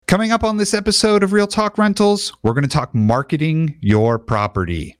Coming up on this episode of Real Talk Rentals, we're going to talk marketing your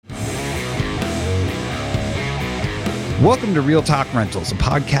property. Welcome to Real Talk Rentals, a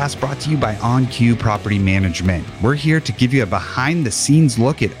podcast brought to you by OnCue Property Management. We're here to give you a behind-the-scenes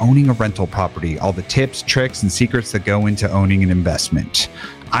look at owning a rental property, all the tips, tricks, and secrets that go into owning an investment.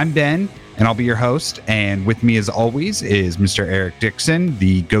 I'm Ben, and I'll be your host. And with me, as always, is Mr. Eric Dixon,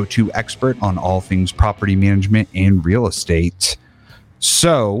 the go-to expert on all things property management and real estate.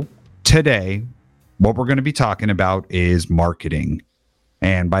 So today, what we're going to be talking about is marketing.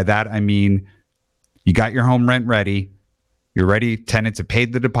 And by that, I mean, you got your home rent ready. You're ready. Tenants have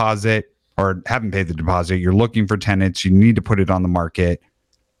paid the deposit or haven't paid the deposit. You're looking for tenants. You need to put it on the market.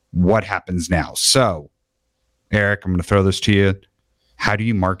 What happens now? So, Eric, I'm going to throw this to you. How do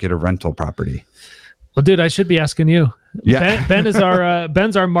you market a rental property? Well, dude, I should be asking you. Yeah. Ben is our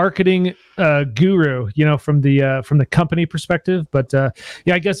Ben's our marketing guru, from the company perspective. But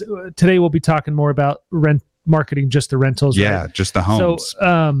I guess today we'll be talking more about marketing just the rentals. Yeah, right? just the homes.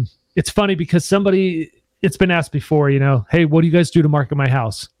 So it's funny because it's been asked before, hey, what do you guys do to market my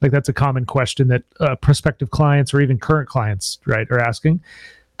house? Like that's a common question that prospective clients or even current clients, right, are asking.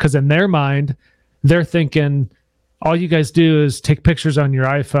 Because in their mind, they're thinking, all you guys do is take pictures on your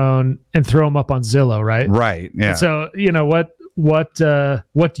iPhone and throw them up on Zillow, right? Right. Yeah. And so, what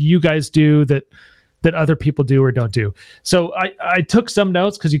do you guys do that other people do or don't do? So I took some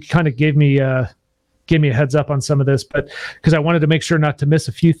notes because you kind of gave me a heads up on some of this, but because I wanted to make sure not to miss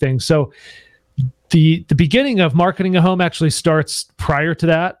a few things. So the beginning of marketing a home actually starts prior to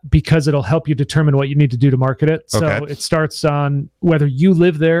that because it'll help you determine what you need to do to market it. So It starts on whether you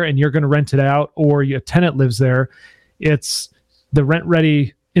live there and you're going to rent it out or your tenant lives there. It's the rent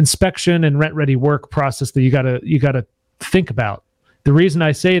ready inspection and rent ready work process that you gotta think about. The reason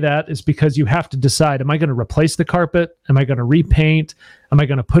I say that is because you have to decide, am I going to replace the carpet? Am I going to repaint? Am I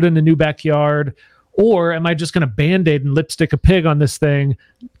going to put in a new backyard? Or am I just going to Band-Aid and lipstick a pig on this thing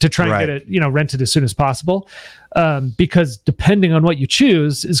to try and get it, rented as soon as possible? Because depending on what you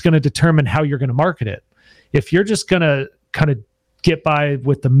choose is going to determine how you're going to market it. If you're just going to kind of get by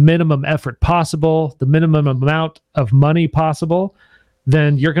with the minimum effort possible, the minimum amount of money possible,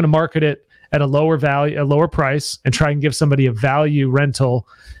 then you're going to market it at a lower value, a lower price, and try and give somebody a value rental.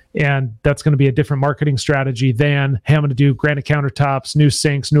 And that's going to be a different marketing strategy than, hey, I'm going to do granite countertops, new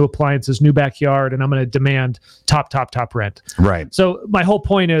sinks, new appliances, new backyard, and I'm going to demand top rent. Right. So my whole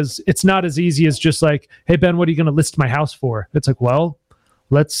point is it's not as easy as just like, hey, Ben, what are you going to list my house for? It's like, well,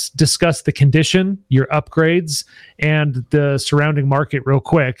 let's discuss the condition, your upgrades, and the surrounding market real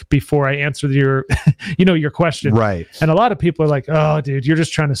quick before I answer your, your question. Right. And a lot of people are like, oh, dude, you're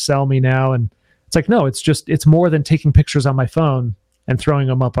just trying to sell me now. And it's like, no, it's more than taking pictures on my phone and throwing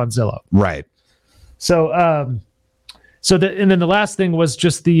them up on Zillow. Right. So, and then the last thing was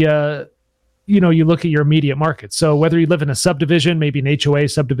just the, you look at your immediate market. So whether you live in a subdivision, maybe an HOA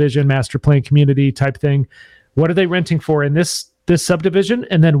subdivision, master plan community type thing, what are they renting for in this subdivision?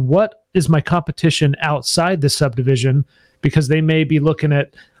 And then what is my competition outside the subdivision? Because they may be looking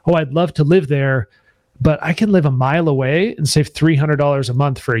at, oh, I'd love to live there, but I can live a mile away and save $300 a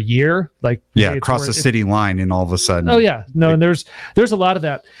month for a year. Like, yeah, across the city line, and all of a sudden. Oh yeah, no, and there's a lot of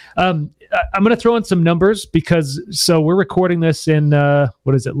that. I'm going to throw in some numbers because we're recording this in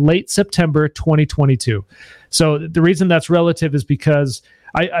late September 2022. So the reason that's relative is because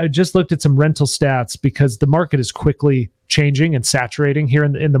I just looked at some rental stats because the market is quickly changing and saturating here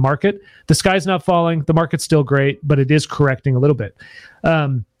in the market. The sky's not falling. The market's still great, but it is correcting a little bit.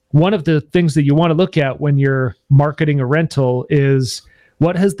 One of the things that you want to look at when you're marketing a rental is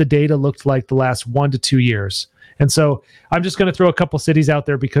what has the data looked like the last 1 to 2 years? And so I'm just going to throw a couple cities out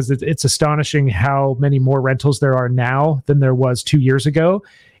there because it's astonishing how many more rentals there are now than there was 2 years ago.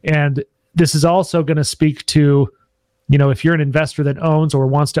 And this is also going to speak to, if you're an investor that owns or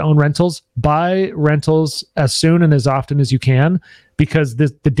wants to own rentals, buy rentals as soon and as often as you can, because the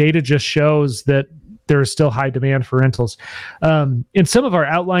data just shows that there is still high demand for rentals. In some of our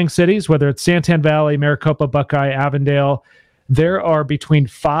outlying cities, whether it's Santan Valley, Maricopa, Buckeye, Avondale, there are between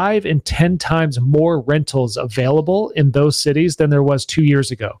 5 and 10 times more rentals available in those cities than there was 2 years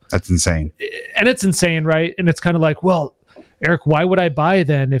ago. That's insane. And it's insane, right? And it's kind of like, well, Eric, why would I buy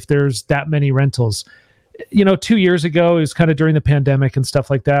then if there's that many rentals? 2 years ago, it was kind of during the pandemic and stuff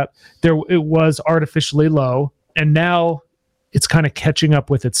like that. It was artificially low, and now it's kind of catching up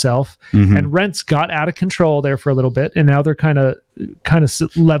with itself. Mm-hmm. And rents got out of control there for a little bit, and now they're kind of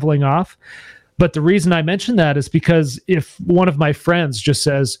leveling off. But the reason I mention that is because if one of my friends just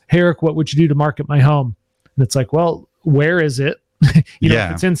says, hey, Eric, what would you do to market my home? And it's like, well, where is it? If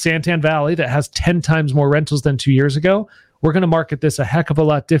it's in Santan Valley that has 10 times more rentals than 2 years ago, we're going to market this a heck of a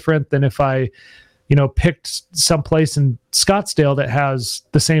lot different than if I, picked someplace in Scottsdale that has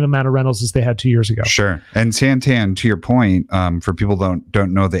the same amount of rentals as they had 2 years ago. Sure. And Santan, to your point, for people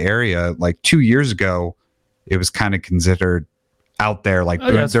don't know the area, like 2 years ago, it was kind of considered out there. Like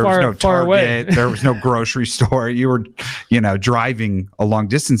there was no Target, there was no grocery store. You were, driving a long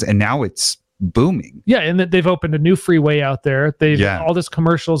distance, and now it's booming. Yeah, and they've opened a new freeway out there. All this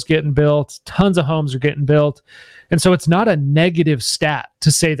commercials getting built, tons of homes are getting built. And so it's not a negative stat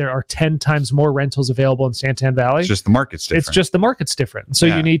to say there are 10 times more rentals available in Santan Valley. It's just the market's different. It's just the market's different. So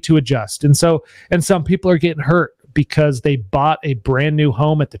you need to adjust. And some people are getting hurt because they bought a brand new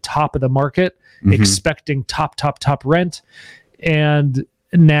home at the top of the market, expecting top rent. And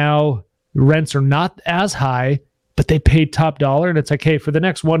now rents are not as high, but they paid top dollar. And it's like, hey, for the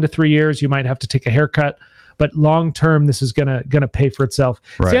next 1 to 3 years, you might have to take a haircut. But long term, this is gonna pay for itself.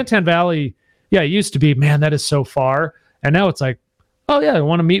 Right. Santan Valley, it used to be, man, that is so far. And now it's like, oh, yeah, I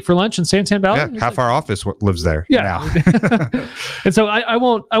want to meet for lunch in Santan Valley. Yeah, half our office lives there now. And so I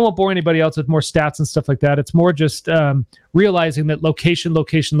won't bore anybody else with more stats and stuff like that. It's more just realizing that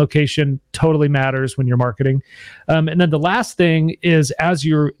location totally matters when you're marketing. And then the last thing is, as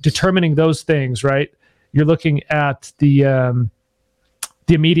you're determining those things, right, you're looking at the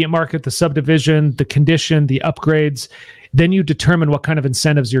immediate market, the subdivision, the condition, the upgrades. Then you determine what kind of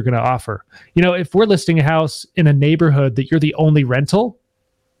incentives you're going to offer. If we're listing a house in a neighborhood that you're the only rental,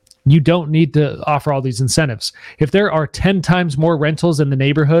 you don't need to offer all these incentives. If there are 10 times more rentals in the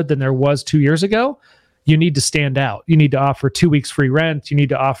neighborhood than there was 2 years ago, you need to stand out. You need to offer 2 weeks free rent. You need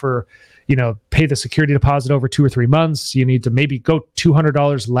to offer, pay the security deposit over 2 or 3 months. You need to maybe go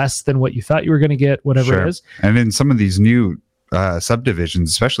 $200 less than what you thought you were going to get, whatever it is. And in some of these new subdivisions,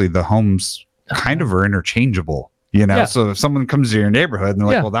 especially, the homes kind of are interchangeable. So if someone comes to your neighborhood and they're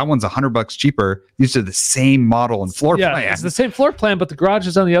like, well, that one's $100 cheaper. These are the same model and floor plan. It's the same floor plan, but the garage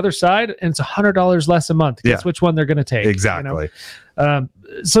is on the other side and it's $100 less a month. Guess which one they're going to take. Exactly.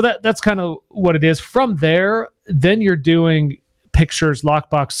 So that's kind of what it is. From there, then you're doing pictures,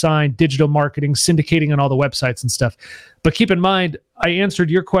 lockbox sign, digital marketing, syndicating on all the websites and stuff. But keep in mind, I answered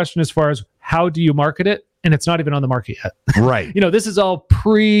your question as far as how do you market it? And it's not even on the market yet. Right. This is all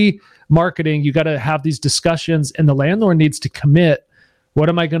pre-marketing. You got to have these discussions, and the landlord needs to commit. What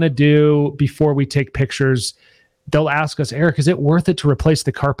am I going to do before we take pictures? They'll ask us, Eric, is it worth it to replace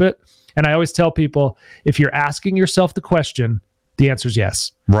the carpet? And I always tell people, if you're asking yourself the question, the answer is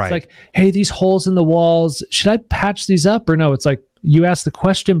yes. Right. It's like, hey, these holes in the walls, should I patch these up or no? It's like, you ask the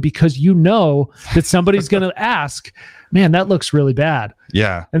question because you know that somebody's going to ask, man, that looks really bad.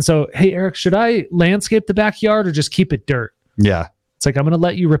 Yeah. And so, hey, Eric, should I landscape the backyard or just keep it dirt? Yeah. It's like, I'm going to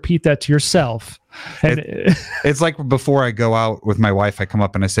let you repeat that to yourself. And it's like before I go out with my wife, I come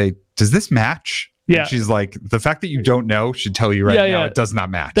up and I say, does this match? Yeah. And she's like, the fact that you don't know should tell you now it does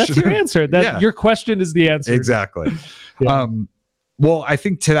not match. That's your answer. Your question is the answer. Exactly. Well, I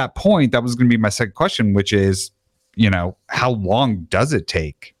think to that point, that was going to be my second question, which is, how long does it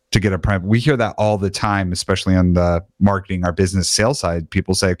take to get a permit? We hear that all the time, especially on the marketing, our business sales side.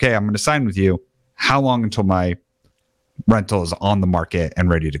 People say, okay, I'm going to sign with you. How long until my rental is on the market and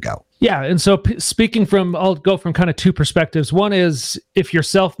ready to go? Yeah. And so I'll go from kind of two perspectives. One is, if you're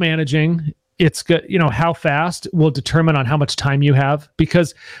self-managing, it's good, how fast will determine on how much time you have,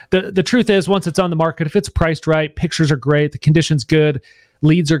 because the truth is, once it's on the market, if it's priced right, pictures are great, the condition's good,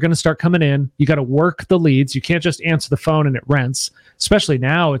 leads are going to start coming in. You got to work the leads. You can't just answer the phone and it rents. Especially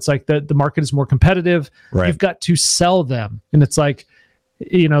now, it's like the market is more competitive. Right. You've got to sell them. And it's like,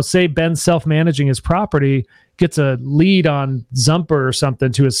 say Ben's self-managing his property, gets a lead on Zumper or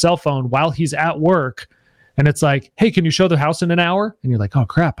something to his cell phone while he's at work. And it's like, hey, can you show the house in an hour? And you're like, oh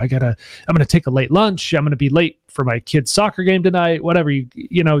crap, I'm going to take a late lunch. I'm going to be late for my kid's soccer game tonight, whatever.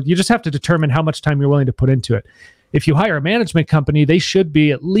 You just have to determine how much time you're willing to put into it. If you hire a management company, they should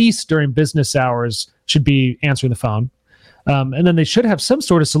be, at least during business hours, should be answering the phone. And then they should have some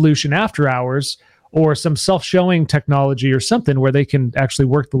sort of solution after hours, or some self-showing technology or something where they can actually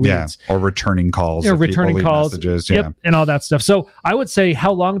work the leads. Yeah, or returning calls. Returning calls. Messages, yep, and all that stuff. So I would say,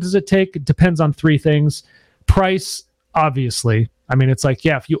 how long does it take? It depends on three things. Price, obviously. I mean, it's like,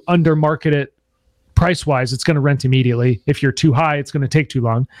 if you under-market it price-wise, it's going to rent immediately. If you're too high, it's going to take too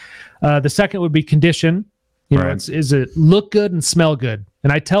long. The second would be condition. Is it look good and smell good?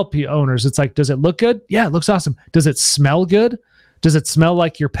 And I tell owners, it's like, does it look good? Yeah, it looks awesome. Does it smell good? Does it smell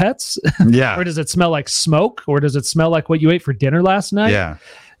like your pets? Yeah. Or does it smell like smoke? Or does it smell like what you ate for dinner last night? Yeah.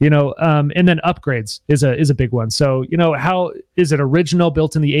 And then upgrades is a big one. So, how is it original,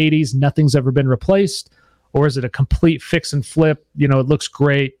 built in the 80s, nothing's ever been replaced? Or is it a complete fix and flip? It looks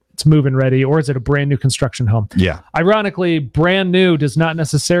great. it's move-in ready, or is it a brand new construction home? Yeah. Ironically, brand new does not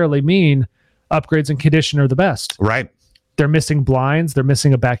necessarily mean upgrades and condition are the best. Right. They're missing blinds. They're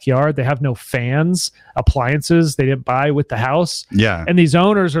missing a backyard. They have no fans, appliances they didn't buy with the house. Yeah. And these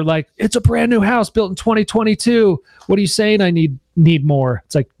owners are like, it's a brand new house built in 2022. What are you saying? I need more.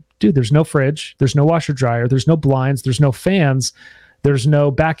 It's like, dude, there's no fridge. There's no washer dryer. There's no blinds. There's no fans. There's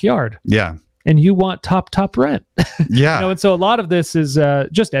no backyard. Yeah. And you want top rent. Yeah. And so a lot of this is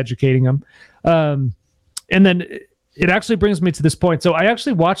just educating them. And then it actually brings me to this point. So I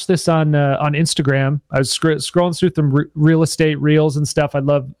actually watched this on Instagram. I was scrolling through some real estate reels and stuff. I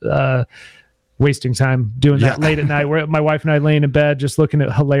love wasting time doing that late at night. Where my wife and I laying in bed just looking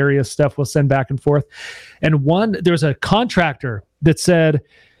at hilarious stuff we'll send back and forth. And there's a contractor that said,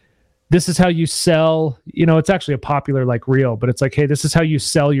 this is how you sell, it's actually a popular like reel, but it's like, hey, this is how you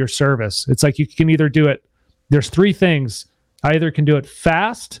sell your service. It's like you can either do it. There's three things. I either can do it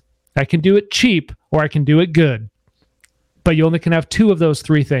fast, I can do it cheap, or I can do it good. But you only can have two of those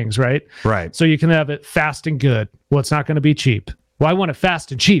three things, right? Right. So you can have it fast and good. Well, it's not going to be cheap. Well, I want it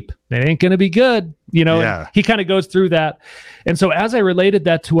fast and cheap. It ain't going to be good. Yeah. He kind of goes through that. And so as I related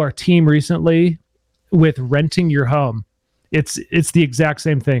that to our team recently with renting your home, it's the exact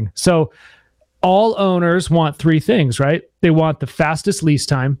same thing. So all owners want three things, right? They want the fastest lease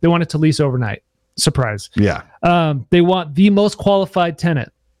time. They want it to lease overnight. Surprise. Yeah. They want the most qualified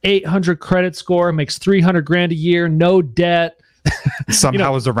tenant. 800 credit score, makes $300,000 a year, no debt.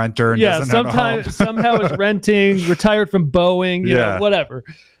 Somehow is a renter and doesn't have a home. Somehow is renting, retired from Boeing, whatever.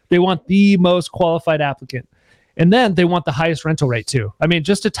 They want the most qualified applicant. And then they want the highest rental rate too. I mean,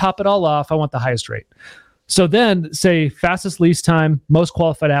 just to top it all off, I want the highest rate. So then say fastest lease time, most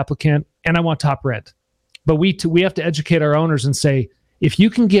qualified applicant, and I want top rent. But we have to educate our owners and say, if you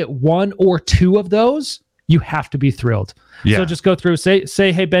can get one or two of those, you have to be thrilled. Yeah. So just go through, say,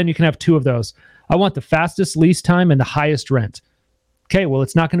 hey, Ben, you can have two of those. I want the fastest lease time and the highest rent. Okay, well,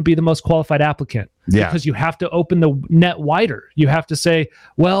 it's not going to be the most qualified applicant because you have to open the net wider. You have to say,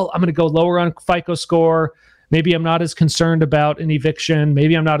 well, I'm going to go lower on FICO score. Maybe I'm not as concerned about an eviction.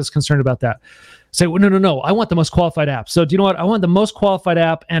 Maybe I'm not as concerned about that. Say, well, no. I want the most qualified app. So do you know what? I want the most qualified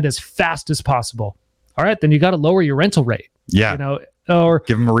app and as fast as possible. All right, then you got to lower your rental rate. Yeah. Or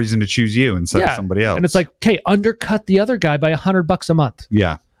give them a reason to choose you instead of somebody else. And it's like, okay, undercut the other guy by $100 a month.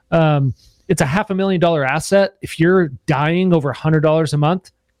 Yeah. It's a $500,000 asset. If you're dying over $100 a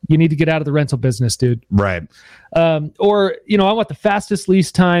month, you need to get out of the rental business, dude. Right. Or, I want the fastest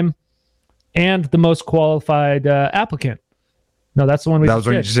lease time and the most qualified applicant. No, that's the one that was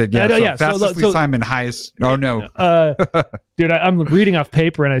what you said. Yeah. So fastest lease time and highest. Oh, no. Dude, I'm reading off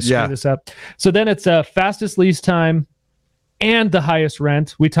paper and I screw this up. So then it's fastest lease time and the highest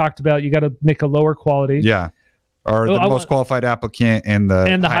rent. We talked about you got to make a lower quality. Yeah. Or the most qualified applicant and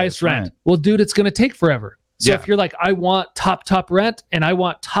the highest rent. Well, dude, it's going to take forever. So if you're like, I want top rent and I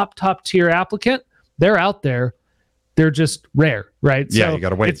want top tier applicant, they're out there. They're just rare, right? Yeah, so you got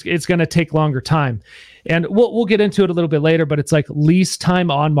to wait. It's going to take longer time. And we'll get into it a little bit later, but it's like lease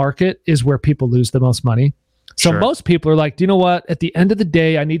time on market is where people lose the most money. So most people are like, do you know what? At the end of the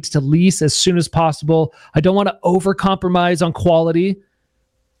day, I need to lease as soon as possible. I don't want to overcompromise on quality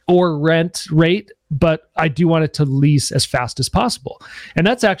or rent rate, but I do want it to lease as fast as possible. And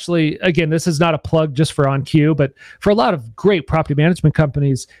that's actually, again, this is not a plug just for OnQ, but for a lot of great property management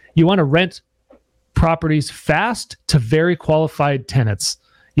companies, you want to rent properties fast to very qualified tenants.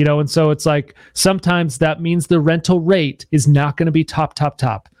 And so it's like sometimes that means the rental rate is not going to be top.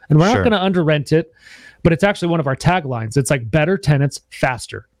 And we're not going to under rent it, but it's actually one of our taglines. It's like better tenants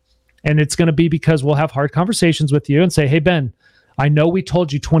faster. And it's going to be because we'll have hard conversations with you and say, hey, Ben, I know we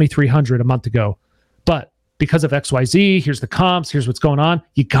told you 2,300 a month ago, but because of XYZ, here's the comps, here's what's going on.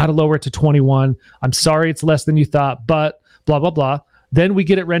 You got to lower it to 21. I'm sorry it's less than you thought, but blah, blah, blah. Then we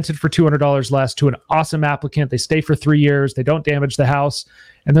get it rented for $200 less to an awesome applicant. They stay for 3 years. They don't damage the house.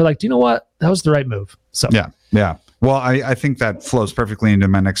 And they're like, do you know what? That was the right move. So Yeah. Well, I think that flows perfectly into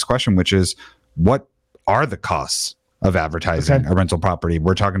my next question, which is what are the costs of advertising a rental property?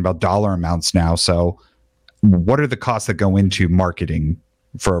 We're talking about dollar amounts now. So what are the costs that go into marketing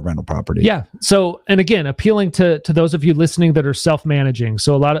for a rental property? Yeah. So, and again, appealing to those of you listening that are self-managing.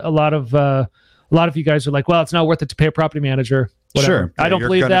 So a lot of you guys are like, well, it's not worth it to pay a property manager. Whatever. Sure. I don't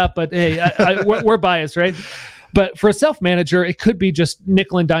believe that, but hey, we're biased, right? But for a self-manager, it could be just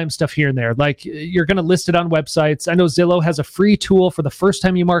nickel and dime stuff here and there. Like you're going to list it on websites. I know Zillow has a free tool for the first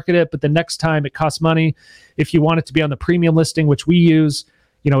time you market it, but the next time it costs money. If you want it to be on the premium listing, which we use,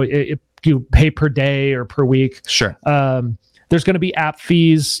 you pay per day or per week. Sure. There's going to be app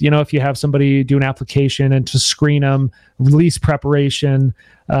fees, if you have somebody do an application and to screen them, release preparation.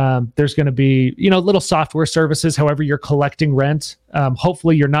 There's going to be, little software services, however you're collecting rent.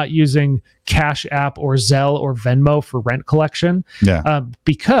 Hopefully you're not using Cash App or Zelle or Venmo for rent collection,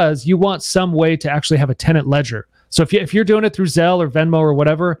 because you want some way to actually have a tenant ledger. So if you're doing it through Zelle or Venmo or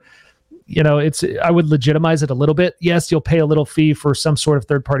whatever, I would legitimize it a little bit. Yes, you'll pay a little fee for some sort of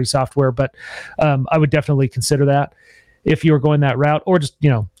third-party software, but I would definitely consider that if you were going that route, or just,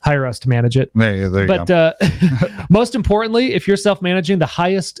 hire us to manage it. There you go. Most importantly, if you're self-managing, the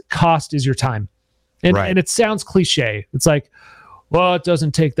highest cost is your time. And it sounds cliche. It's like, well, it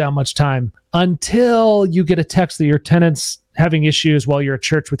doesn't take that much time until you get a text that your tenant's having issues while you're at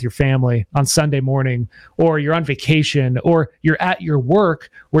church with your family on Sunday morning, or you're on vacation, or you're at your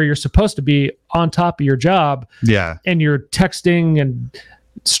work where you're supposed to be on top of your job. Yeah. And you're texting and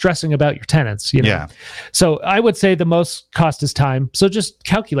stressing about your tenants, Yeah. So I would say the most cost is time. So just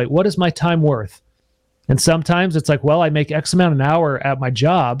calculate, what is my time worth? And sometimes it's like, well, I make X amount an hour at my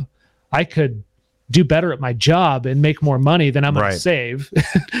job. I could do better at my job and make more money than I'm going to save.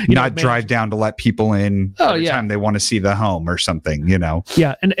 Not drive down to let people in every time they want to see the home or something,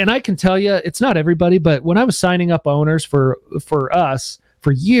 Yeah. And I can tell you, it's not everybody, but when I was signing up owners for us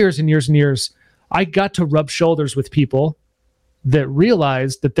for years and years and years, I got to rub shoulders with people that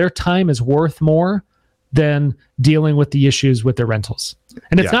realized that their time is worth more than dealing with the issues with their rentals.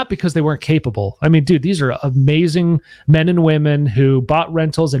 And it's not because they weren't capable. I mean, dude, these are amazing men and women who bought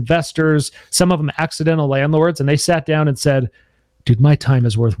rentals, investors, some of them accidental landlords, and they sat down and said, dude, my time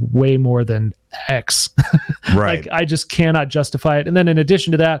is worth way more than X. Right. Like, I just cannot justify it. And then in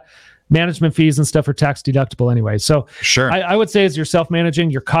addition to that, management fees and stuff are tax deductible anyway. So sure. I would say as you're self-managing,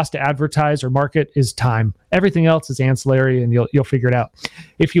 your cost to advertise or market is time. Everything else is ancillary, and you'll figure it out.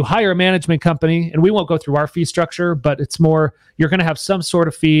 If you hire a management company, and we won't go through our fee structure, but it's more, you're going to have some sort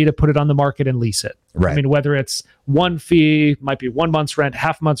of fee to put it on the market and lease it. Right. I mean, whether it's one fee, might be 1 month's rent,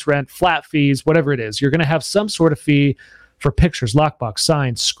 half month's rent, flat fees, whatever it is, you're going to have some sort of fee for pictures, lockbox,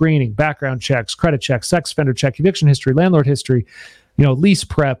 signs, screening, background checks, credit checks, sex offender check, eviction history, landlord history, lease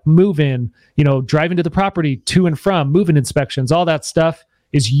prep, move in, driving to the property to and from, move-in inspections, all that stuff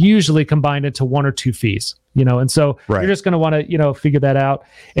is usually combined into one or two fees, and so you're just going to want to, figure that out.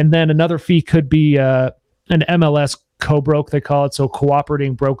 And then another fee could be an MLS co-broke, they call it. So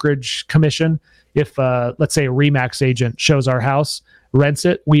cooperating brokerage commission. If, let's say a RE/MAX agent shows our house, rents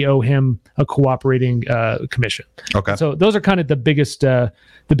it, we owe him a cooperating commission. Okay. So those are kind of the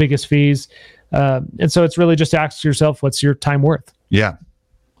biggest fees. And so it's really just ask yourself, what's your time worth? Yeah.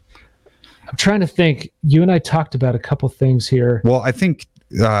 I'm trying to think. You and I talked about a couple things here. Well, I think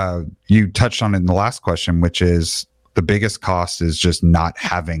you touched on it in the last question, which is the biggest cost is just not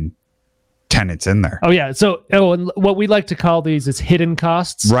having tenants in there. Oh, yeah. So, and what we like to call these is hidden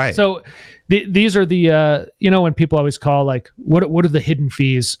costs. Right. So these are the, when people always call like, what are the hidden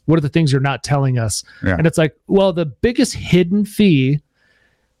fees? What are the things you're not telling us? Yeah. And it's like, well, the biggest hidden fee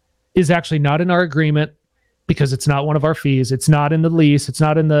is actually not in our agreement, because it's not one of our fees. It's not in the lease. It's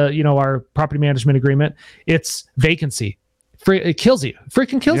not in the, our property management agreement. It's vacancy. It kills you.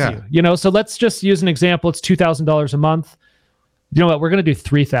 Freaking kills you. So let's just use an example. It's $2,000 a month. You know what? We're going to do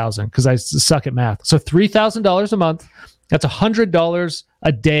 $3,000 because I suck at math. So $3,000 a month. That's $100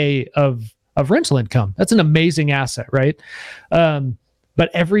 a day of rental income. That's an amazing asset, right? But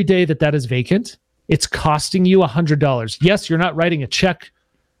every day that is vacant, it's costing you $100. Yes, you're not writing a check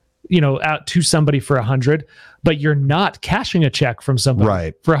out to somebody for $100, but you're not cashing a check from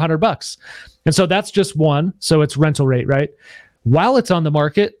somebody for $100. And so that's just one. So it's rental rate, right? While it's on the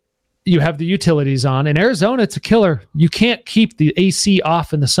market, you have the utilities on. In Arizona, it's a killer. You can't keep the AC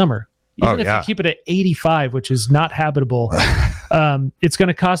off in the summer. Even if you keep it at 85, which is not habitable, it's going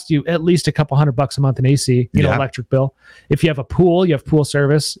to cost you at least a couple $100 a month in AC, electric bill. If you have a pool, you have pool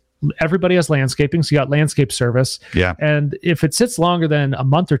service. Everybody has landscaping, so you got landscape service. Yeah. And if it sits longer than a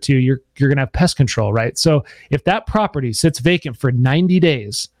month or two, you're going to have pest control, right? So if that property sits vacant for 90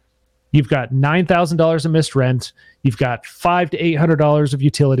 days, you've got $9,000 of missed rent. You've got $500 to $800 of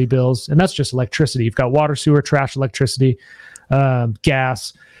utility bills, and that's just electricity. You've got water, sewer, trash, electricity,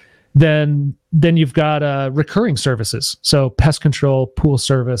 gas. Then you've got recurring services, so pest control, pool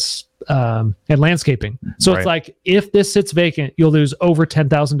service, and landscaping. So it's like, if this sits vacant, you'll lose over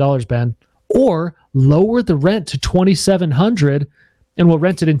 $10,000, Ben, or lower the rent to $2,700, and we'll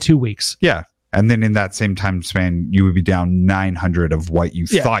rent it in 2 weeks. Yeah. And then in that same time span, you would be down $900 of what you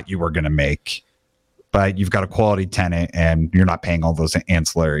thought you were going to make. But you've got a quality tenant and you're not paying all those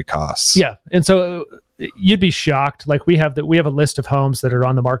ancillary costs. Yeah. And so you'd be shocked. Like we have a list of homes that are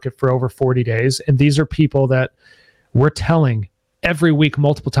on the market for over 40 days. And these are people that we're telling every week,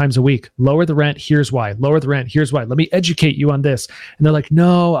 multiple times a week, lower the rent, here's why. Lower the rent, here's why. Let me educate you on this. And they're like,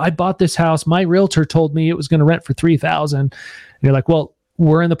 no, I bought this house. My realtor told me it was going to rent for $3,000. And you're like, well,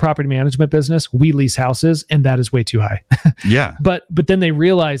 we're in the property management business. We lease houses, and that is way too high. Yeah. But then they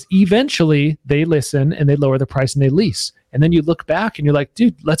realize eventually they listen and they lower the price and they lease. And then you look back and you're like,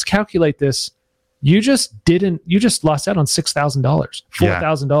 dude, let's calculate this. You just lost out on $6,000,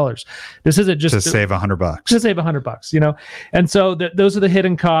 $4,000. This isn't just to save $100. To save $100, you know? And so those are the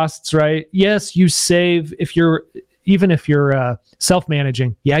hidden costs, right? Yes, you save if you're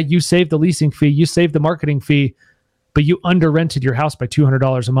self-managing. Yeah, you save the leasing fee, you save the marketing fee, but you under rented your house by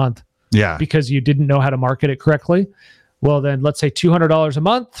 $200 a month. Yeah. Because you didn't know how to market it correctly. Well, then let's say $200 a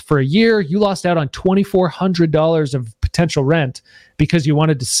month for a year, you lost out on $2,400 of potential rent because you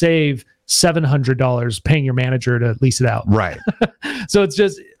wanted to save $700 paying your manager to lease it out. Right. So it's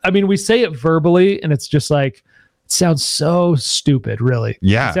just, I mean, we say it verbally and it's just like, it sounds so stupid, really.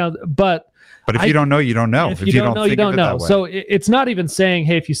 Yeah. But if you don't know, you don't know. If you don't know, you don't know. So it's not even saying,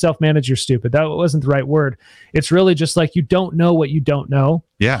 hey, if you self-manage, you're stupid. That wasn't the right word. It's really just like, you don't know what you don't know.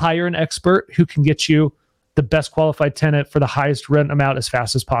 Yeah. Hire an expert who can get you the best qualified tenant for the highest rent amount as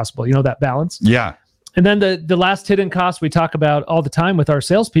fast as possible. You know, that balance. Yeah. And then the last hidden cost we talk about all the time with our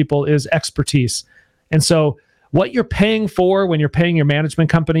salespeople is expertise. And so what you're paying for when you're paying your management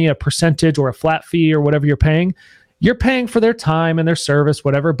company a percentage or a flat fee or whatever you're paying for their time and their service,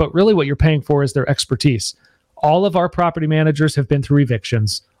 whatever. But really what you're paying for is their expertise. All of our property managers have been through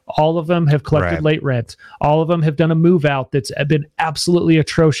evictions. All of them have collected late rent. All of them have done a move out that's been absolutely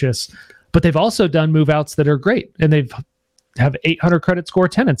atrocious. But they've also done move outs that are great. And they've have 800 credit score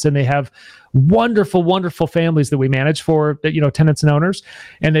tenants, and they have wonderful, wonderful families that we manage for, you know, tenants and owners.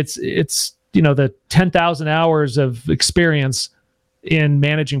 And it's, you know, the 10,000 hours of experience in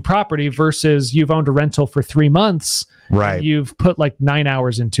managing property versus you've owned a rental for 3 months. Right. And you've put like 9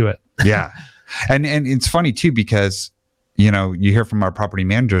 hours into it. Yeah. And it's funny too, because, you know, you hear from our property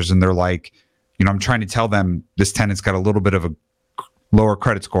managers and they're like, you know, I'm trying to tell them this tenant's got a little bit of a lower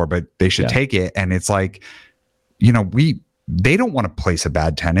credit score, but they should take it. And it's like, you know, they don't want to place a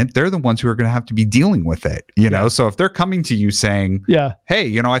bad tenant. They're the ones who are going to have to be dealing with it, you know? So if they're coming to you saying, hey,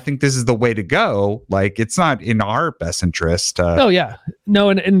 you know, I think this is the way to go, like, it's not in our best interest. Oh yeah. No.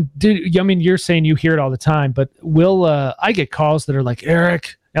 And dude, I mean, you're saying you hear it all the time, but I get calls that are like,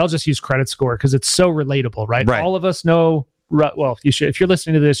 Eric, I'll just use credit score because it's so relatable, right? All of us know, well, you should, if you're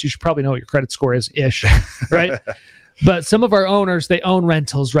listening to this, you should probably know what your credit score is ish, right? But some of our owners, they own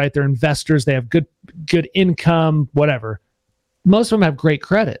rentals, right? They're investors. They have good income, whatever. Most of them have great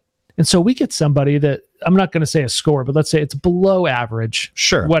credit. And so we get somebody that, I'm not going to say a score, but let's say it's below average.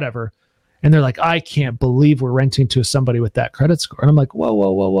 Sure. Whatever. And they're like, I can't believe we're renting to somebody with that credit score. And I'm like,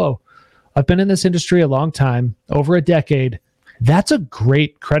 whoa. I've been in this industry a long time, over a decade. That's a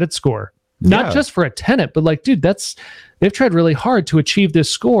great credit score. Not just for a tenant, but like, dude, they've tried really hard to achieve this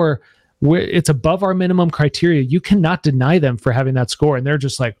score where it's above our minimum criteria. You cannot deny them for having that score. And they're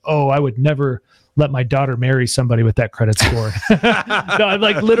just like, oh, I would never let my daughter marry somebody with that credit score. No, I've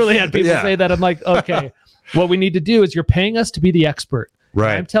like literally had people say that. I'm like, okay, what we need to do is you're paying us to be the expert.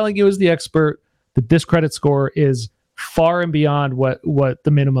 Right. I'm telling you as the expert that this credit score is far and beyond what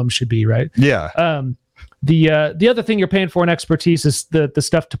the minimum should be, right? Yeah. The other thing you're paying for in expertise is the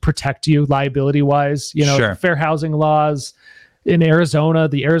stuff to protect you liability wise, you know, fair housing laws in Arizona,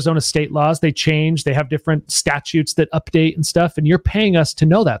 the Arizona state laws, they change, they have different statutes that update and stuff. And you're paying us to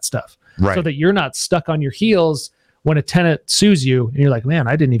know that stuff. Right. So that you're not stuck on your heels when a tenant sues you and you're like, man,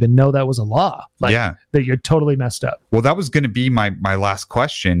 I didn't even know that was a law. Like, that you're totally messed up. Well, that was going to be my last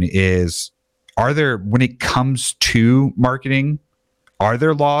question is, are there, when it comes to marketing, are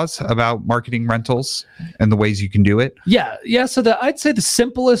there laws about marketing rentals and the ways you can do it? Yeah. So I'd say the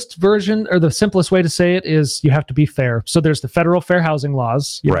simplest version, or the simplest way to say it, is you have to be fair. So there's the federal fair housing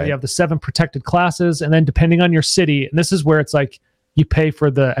laws. You know, you have the 7 protected classes, and then depending on your city, and this is where it's like, you pay for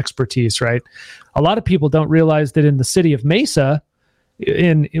the expertise, right? A lot of people don't realize that in the city of Mesa,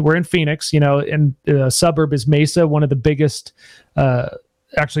 we're in Phoenix, you know, and the suburb is Mesa, one of the biggest,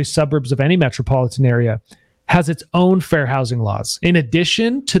 actually suburbs of any metropolitan area, has its own fair housing laws in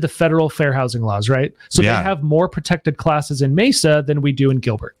addition to the federal fair housing laws, right? So they have more protected classes in Mesa than we do in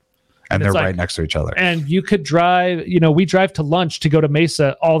Gilbert. And they're right next to each other. And you could drive, you know, we drive to lunch to go to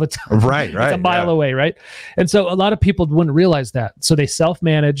Mesa all the time. Right. It's a mile away, right? And so a lot of people wouldn't realize that. So they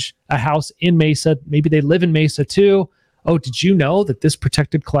self-manage a house in Mesa. Maybe they live in Mesa too. Oh, did you know that this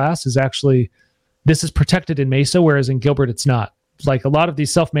protected class is this is protected in Mesa, whereas in Gilbert it's not? Like a lot of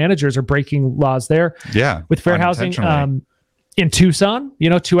these self-managers are breaking laws there. Yeah. With fair housing. in Tucson,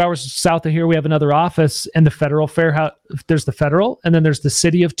 2 hours south of here, we have another office, and the federal there's the federal, and then there's the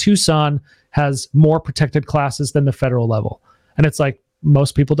city of Tucson has more protected classes than the federal level. And it's like,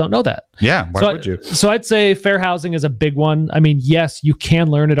 most people don't know that. Yeah. Why would you? So I'd say fair housing is a big one. I mean, yes, you can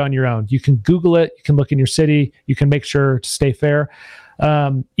learn it on your own. You can Google it. You can look in your city. You can make sure to stay fair.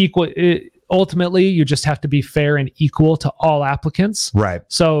 Ultimately, you just have to be fair and equal to all applicants. Right.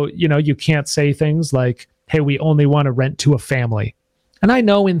 So, you can't say things like, hey, we only want to rent to a family. And I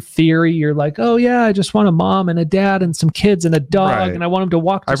know in theory, you're like, oh yeah, I just want a mom and a dad and some kids and a dog. Right. And I want them to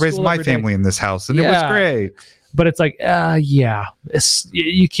walk to school. I raised my family in this house and it was great. But it's like,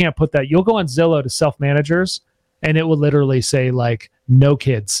 you can't put that. You'll go on Zillow to self-managers and it will literally say like, no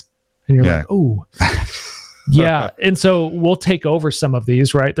kids. And you're like, oh, yeah. And so we'll take over some of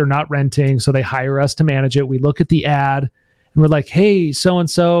these, right? They're not renting. So they hire us to manage it. We look at the ad and we're like, hey,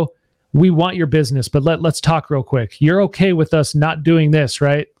 so-and-so, we want your business, but let's talk real quick. You're okay with us not doing this,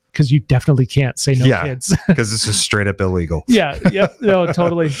 right? Because you definitely can't say no kids. Because this is straight up illegal. No,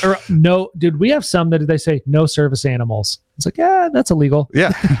 totally. Or no, dude, we have some that they say no service animals. It's like, that's illegal.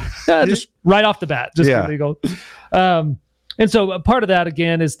 Yeah. Just right off the bat, just illegal. And so a part of that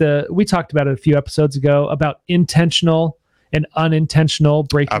again is we talked about it a few episodes ago about intentional and unintentional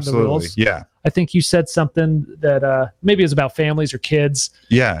breaking the rules. Yeah. I think you said something that maybe it was about families or kids.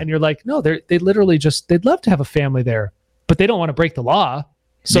 Yeah. And you're like, no, they literally they'd love to have a family there, but they don't want to break the law.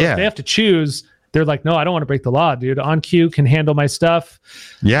 So if they have to choose, they're like, no, I don't want to break the law, dude. OnQ can handle my stuff.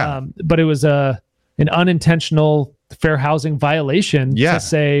 Yeah. But it was an unintentional fair housing violation to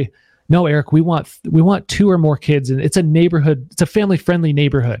say, no, Eric, we want 2 or more kids. And it's a neighborhood. It's a family friendly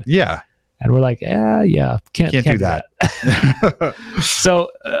neighborhood. Yeah. And we're like, can't do that.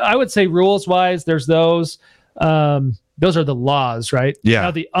 So I would say rules wise, there's those. Those are the laws, right? Yeah.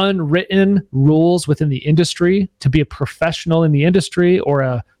 Now the unwritten rules within the industry to be a professional in the industry or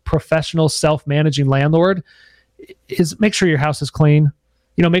a professional self-managing landlord is make sure your house is clean.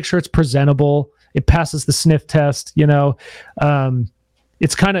 Make sure it's presentable. It passes the sniff test.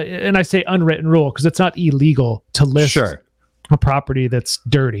 It's kind of, and I say unwritten rule because it's not illegal to list a property that's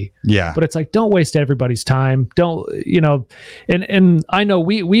dirty. Yeah. But it's like, don't waste everybody's time. Don't, and I know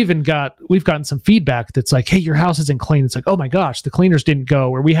we've gotten some feedback that's like, hey, your house isn't clean. It's like, oh my gosh, the cleaners didn't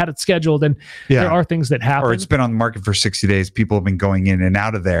go, or we had it scheduled. And there are things that happen. Or it's been on the market for 60 days. People have been going in and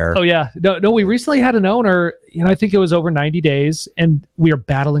out of there. Oh yeah. No, we recently had an owner, I think it was over 90 days and we are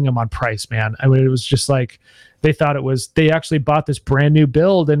battling them on price, man. I mean, it was just like, they actually bought this brand new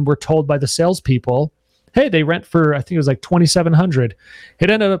build and were told by the salespeople, hey, they rent for, I think it was like $2,700.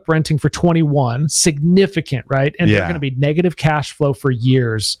 It ended up renting for $21,000, significant, right? And they're going to be negative cash flow for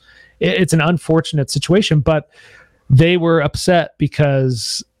years. It's an unfortunate situation, but they were upset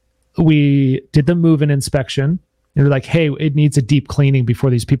because we did the move-in inspection. And they're like, hey, it needs a deep cleaning before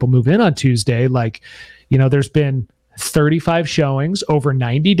these people move in on Tuesday. Like, there's been 35 showings over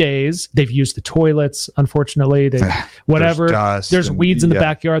 90 days. They've used the toilets, unfortunately. Whatever. There's weeds in the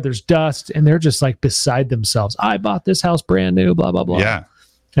backyard. There's dust. And they're just like beside themselves. I bought this house brand new, blah, blah, blah. Yeah.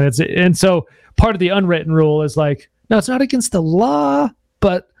 And so part of the unwritten rule is like, no, it's not against the law,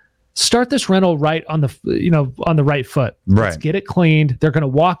 but start this rental right on the right foot. Right. Let's get it cleaned. They're going to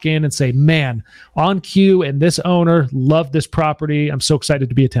walk in and say, man, OnQ and this owner love this property. I'm so excited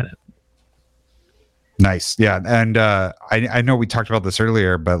to be a tenant. Nice. Yeah. And I know we talked about this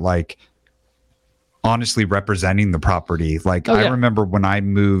earlier, but like honestly representing the property, like I remember when I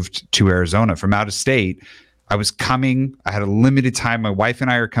moved to Arizona from out of state, I had a limited time. My wife and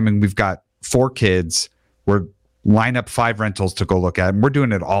I are coming. We've got 4 kids. We're line up 5 rentals to go look at, and we're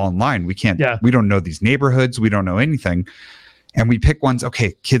doing it all online. We don't know these neighborhoods. We don't know anything. And we pick ones.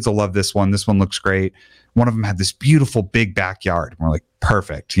 Okay, kids will love this one. This one looks great. One of them had this beautiful big backyard. We're like,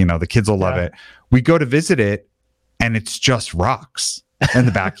 perfect. The kids will love it. We go to visit it and it's just rocks in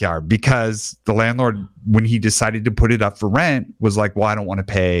the backyard because the landlord, when he decided to put it up for rent, was like, well, I don't want to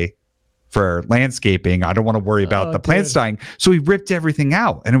pay for landscaping. I don't want to worry about the plants dying. So he ripped everything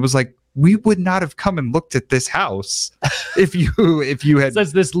out. And it was like, we would not have come and looked at this house if you had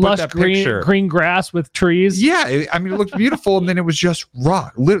says this lush green grass with trees. Yeah, it looked beautiful, and then it was just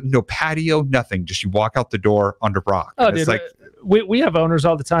rock, no patio, nothing. Just you walk out the door under rock. Oh, dude, like we have owners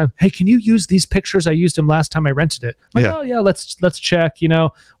all the time. Hey, can you use these pictures? I used them last time I rented it. I'm like, oh yeah, let's check.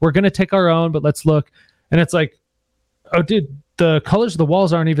 We're gonna take our own, but let's look. And it's like, oh, dude, the colors of the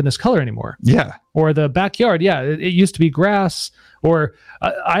walls aren't even this color anymore. Yeah. Or the backyard. Yeah. It used to be grass. Or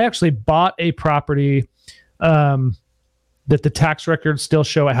I actually bought a property that the tax records still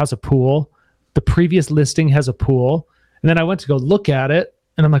show it has a pool. The previous listing has a pool. And then I went to go look at it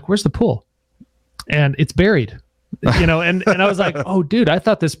and I'm like, where's the pool? And it's buried. you know, and I was like, oh, dude, I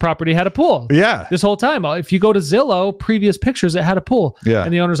thought this property had a pool. Yeah. This whole time. If you go to Zillow, previous pictures, it had a pool. Yeah.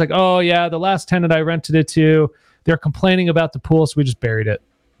 And the owner's like, oh, yeah, the last tenant I rented it to, they're complaining about the pool, so we just buried it.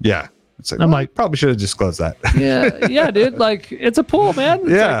 Yeah. It's I'm like, probably should have disclosed that. yeah, dude. Like, it's a pool, man. It's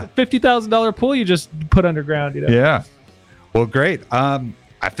Yeah. like a $50,000 pool you just put underground, you know? Yeah. Well, great.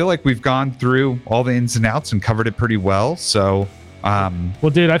 I feel like we've gone through all the ins and outs and covered it pretty well. So, well,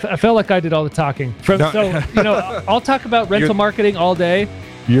 dude, I felt like I did all the talking. So, you know, I'll talk about rental marketing all day.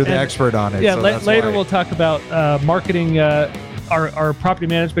 You're the expert on it. Yeah, so later we'll talk about marketing our property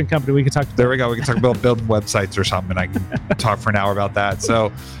management company. We can talk. There we go. We can talk about building websites or something. I can talk for an hour about that.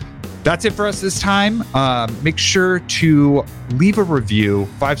 So that's it for us this time. Make sure to leave a review.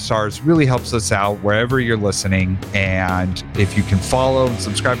 5 stars really helps us out wherever you're listening. And if you can follow and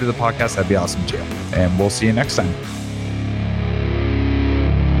subscribe to the podcast, that'd be awesome too. And we'll see you next time.